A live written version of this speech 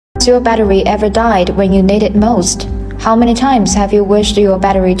Has your battery ever died when you need it most? How many times have you wished your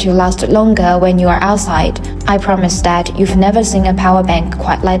battery to last longer when you are outside? I promise that you've never seen a power bank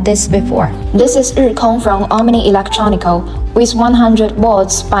quite like this before. This is Rikong from Omni Electronico with 100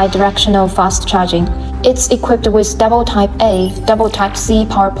 watts bi-directional fast charging. It's equipped with double Type A, double Type C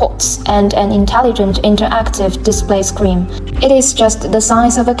power ports and an intelligent interactive display screen. It is just the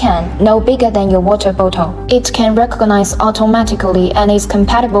size of a can, no bigger than your water bottle. It can recognize automatically and is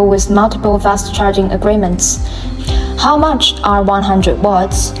compatible with multiple fast charging agreements. How much are 100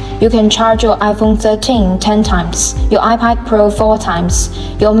 watts? You can charge your iPhone 13 10 times, your iPad Pro 4 times,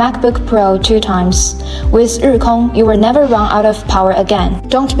 your MacBook Pro 2 times. With Rikong, you will never run out of power again.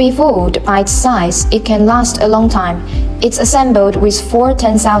 Don't be fooled by its size, it can last a long time. It's assembled with 4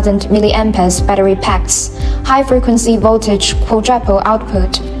 10,000 mAh battery packs, high-frequency voltage quadruple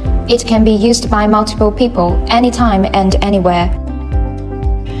output. It can be used by multiple people, anytime and anywhere.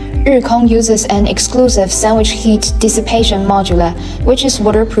 Rikong uses an exclusive sandwich heat dissipation modular, which is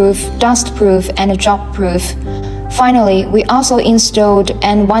waterproof, dustproof, and drop-proof. Finally, we also installed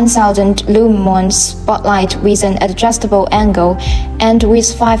an 1000 Lumen spotlight with an adjustable angle and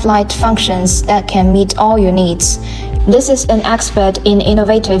with 5 light functions that can meet all your needs. This is an expert in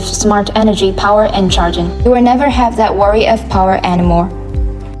innovative smart energy power and charging. You will never have that worry of power anymore.